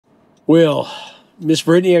Well, Miss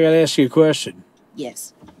Britney, I got to ask you a question.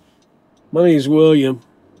 Yes. My name is William.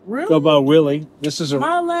 Really? Go by Willy.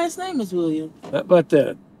 My last name is William. How about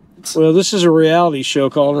that? Well, this is a reality show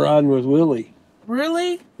called Riding with Willy.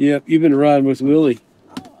 Really? Yep, you've been riding with Willy.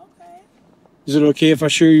 Oh, okay. Is it okay if I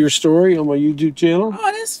share your story on my YouTube channel?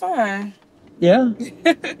 Oh, that's fine. Yeah?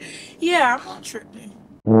 Yeah, I'm not tripping.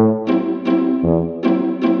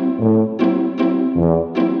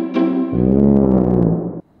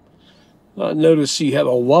 I noticed you have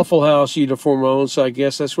a Waffle House uniform on, so I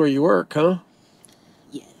guess that's where you work, huh?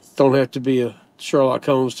 Yes. Don't have to be a Sherlock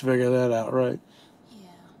Holmes to figure that out, right? Yeah.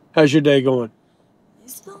 How's your day going?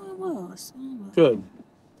 It's going well. It's going well. Good.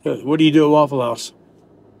 Good. What do you do at Waffle House?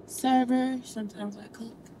 Server. Sometimes I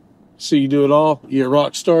cook. So you do it all? You a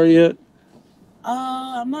rock star yet?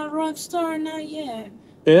 I'm not a rock star, not yet.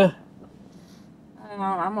 Yeah?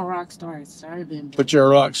 I'm a rock star at serving. But you're a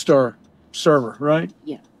rock star server, right?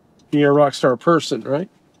 Yeah. You're a rock star person, right?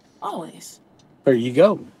 Always. There you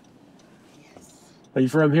go. Yes. Are you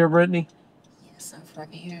from here, Brittany? Yes, I'm from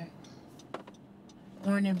here.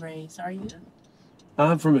 Born and raised. Are you?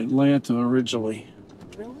 I'm from Atlanta originally.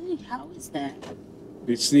 Really? How is that?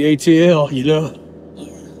 It's the ATL, you know?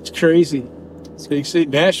 Yeah. It's crazy. See,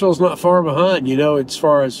 Nashville's not far behind, you know, as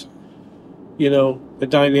far as, you know, the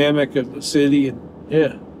dynamic of the city. And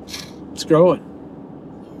yeah, it's growing.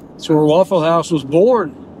 It's where Waffle House was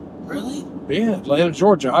born. Really? Yeah, Atlanta,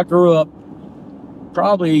 Georgia. I grew up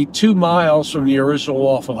probably 2 miles from the original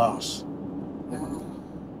Waffle House.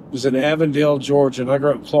 It was in Avondale, Georgia, and I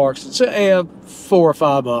grew up in Clarkston. So, 4 or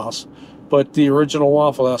 5 miles. But the original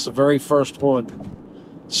Waffle House, the very first one,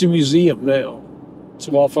 it's a museum now. It's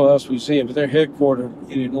a Waffle House museum, but they're headquartered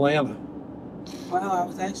in Atlanta. Wow, I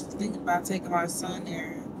was actually thinking about taking my son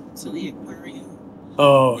there to the aquarium.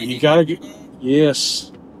 Oh, you gotta get,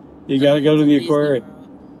 yes, you gotta go to the aquarium.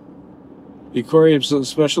 The aquarium's so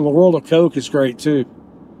special. The World of Coke is great too.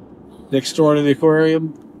 Next door to the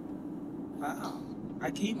aquarium. Wow,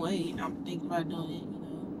 I can't wait. I'm thinking about doing it.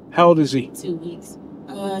 You How old is he? know, 2 weeks.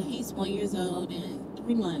 He's 1 year old and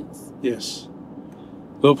 3 months. Yes.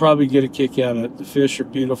 They'll probably get a kick out of it. The fish are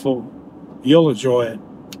beautiful. You'll enjoy it.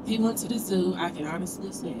 He went to the zoo. I can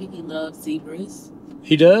honestly say he loves zebras.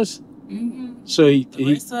 He does? Mm-hmm. So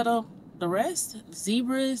The rest,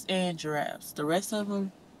 zebras and giraffes. The rest of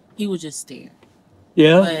them, he would just stare.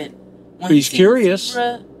 yeah, But when he's he sees curious.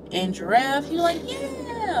 Zebra and giraffe, he's like,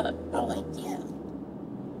 yeah. I'm like, yeah.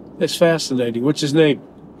 That's fascinating. What's his name?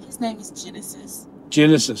 His name is Genesis.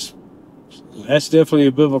 Genesis. That's definitely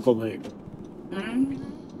a biblical name.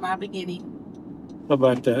 Mm-hmm. My beginning. How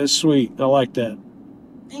about that? That's sweet. I like that.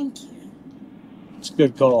 Thank you. It's a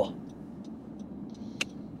good call.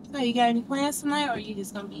 So you got any plans tonight, or are you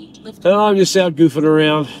just gonna be lifting? No, I'm just out goofing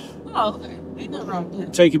around, Oh, okay. Ain't nothing wrong with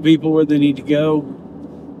that. taking people where they need to go.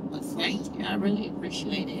 Well, thank you. I really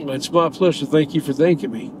appreciate it. It's my pleasure. Thank you for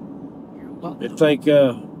thanking me. You're welcome. And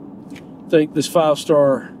thank this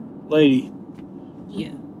 5-star lady,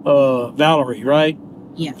 Yeah. Valerie, right?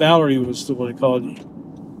 Yeah. Valerie was the one that called you.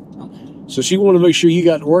 Okay. So she wanted to make sure you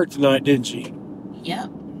got to work tonight, didn't she? Yep.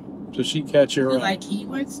 So she got you He was around. like, can you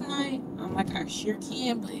work tonight? I'm like, I sure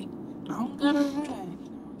can, but I don't got to ride.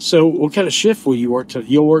 So what kind of shift will you work till?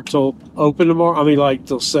 You'll work till open tomorrow? I mean, like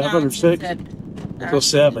till 7 or 6? Till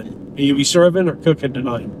 7. Will you be serving or cooking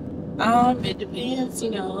tonight? It depends, you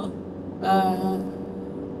know.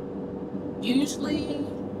 Usually,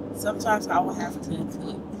 sometimes I will have to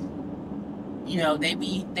cook. You know,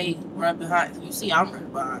 they run behind. You see, I'm running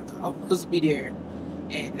behind. I'm supposed to be there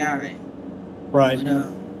at 9. Right. But,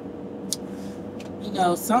 you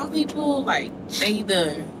know, some people, like, they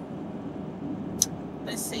either,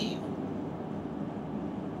 let's see,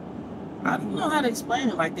 I don't know how to explain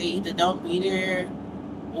it. Like, they either don't be there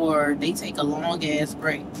or they take a long-ass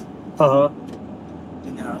break, Uh-huh.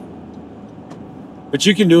 you know. But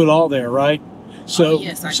you can do it all there, right? So,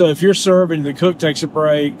 yes, I so if you're serving, the cook takes a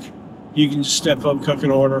break, you can just step up, cook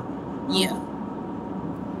an order. Yeah.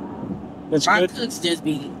 That's My good. cooks just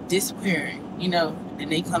be disappearing, you know,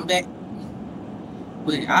 and they come back.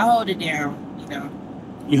 But I hold it down, you know.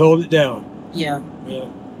 You hold it down. Yeah. Yeah.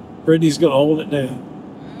 Brittany's going to hold it down.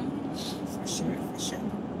 For sure, for sure.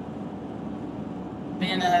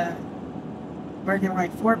 Been working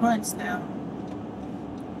like 4 months now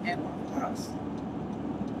at Waffle House.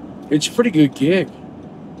 It's a pretty good gig.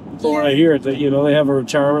 From what I hear, that you know they have a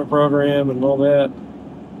retirement program and all that.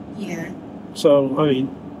 Yeah. So I mean,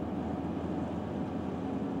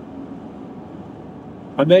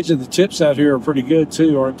 I imagine the tips out here are pretty good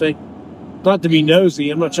too, aren't they? Not to be nosy,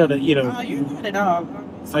 I'm not trying to, you know. Oh, you're not at all.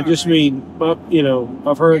 I just mean, you know,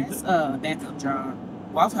 I've heard. That's backup job.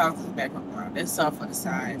 Waffle House is back on line. There's some for the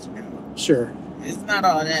sides, you know. Sure. It's not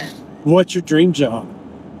all that. What's your dream job?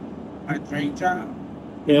 My dream job.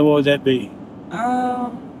 Yeah, what would that be?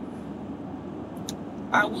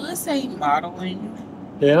 I would say modeling,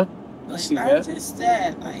 Yeah. but See not that? just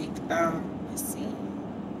that. Like, let's see.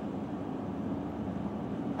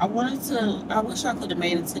 I wish I could have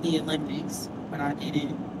made it to the Olympics, but I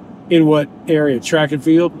didn't. In what area? Track and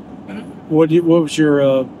field? Mhm. What was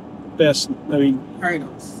your best, I mean,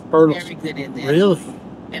 Hurdles. hurdles? Very good at that. Really?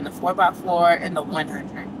 And the 4x4 and the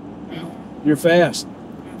 100. You're fast.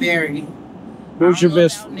 Very. What was your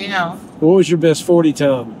best? Now, What was your best 40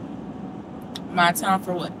 time? my time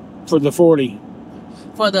for what? For the 40.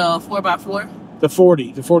 For the 4x4? The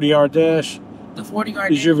 40-yard dash. The 40-yard.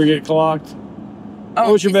 Did you ever get clocked? Oh,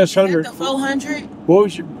 what was your best 100? The 400? What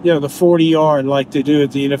was your, the 40-yard like they do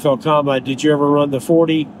at the NFL Combine? Did you ever run the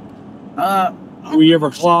 40? Were you ever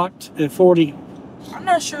clocked at 40? I'm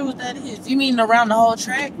not sure what that is. You mean around the whole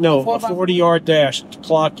track? No, a 40-yard dash to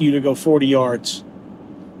clock you to go 40 yards.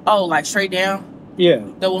 Oh, like straight down? Yeah.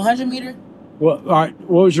 The 100 meter? Well, all right.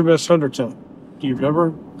 What was your best 100 time? Do you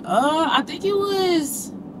remember? I think it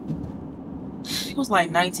was like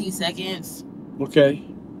 19 seconds. Okay.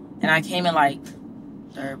 And I came in like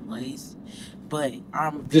third place. But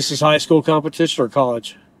This is high school competition or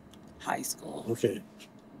college? high school. Okay.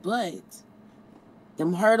 But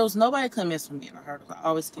them hurdles, nobody could miss with me in the hurdles. I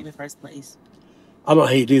always came in first place. I don't know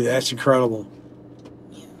how you do that. That's incredible.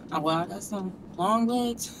 Yeah. Well, I got some long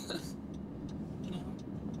legs. You know.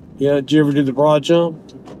 Yeah. Did you ever do the broad jump?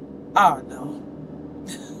 Oh no.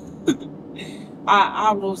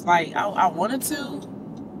 I was like, I wanted to,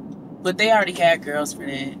 but they already had girls for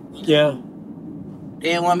that. Yeah. They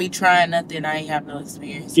didn't want me trying nothing. I ain't have no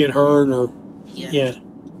experience. Get hurt or Yeah.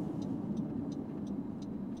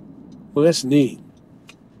 Well, that's neat.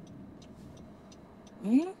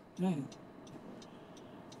 Mm-hmm.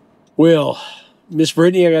 Well, Miss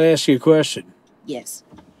Britney, I got to ask you a question. Yes.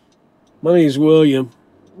 My name is William.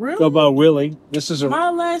 Really? Go by Willy. This is My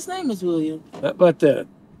last name is William. How about that?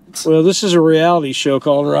 Well, this is a reality show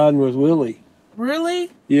called Riding with Willy. Really?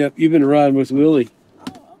 Yep, you've been riding with Willy.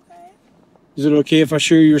 Oh, okay. Is it okay if I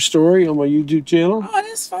share your story on my YouTube channel? Oh,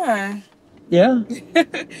 that's fine. Yeah.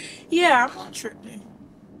 Yeah, I'm not tripping.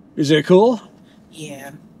 Is that cool?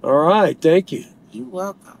 Yeah. All right, thank you. You're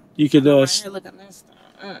welcome. You could. My hair looking messed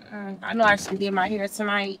up. I know I should did my hair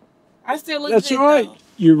tonight. I still look That's good, right. though.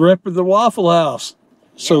 You're repping the Waffle House.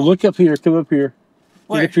 So Yeah. look up here. Come up here.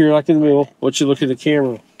 Where? Get up here, like in the middle. I want you to look at the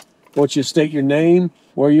camera. I want you to state your name,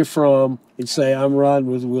 where you're from, and say, "I'm riding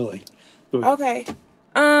with Willy." Okay.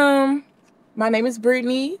 My name is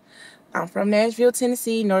Britney. I'm from Nashville,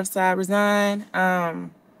 Tennessee, Northside Resign.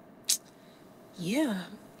 Yeah.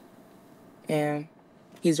 And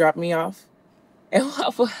he's dropped me off at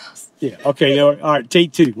Waffle House. Yeah. Okay. Now, all right.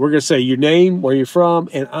 Take two. We're gonna say your name, where you're from,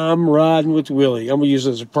 and I'm riding with Willy. I'm gonna use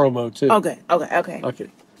it as a promo too. Okay. Okay.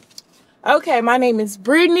 Okay, my name is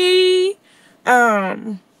Britney.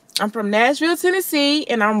 I'm from Nashville, Tennessee,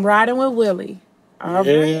 and I'm riding with Willy. All right.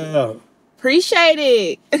 Yeah. Appreciate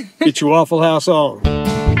it. Get your Waffle House on.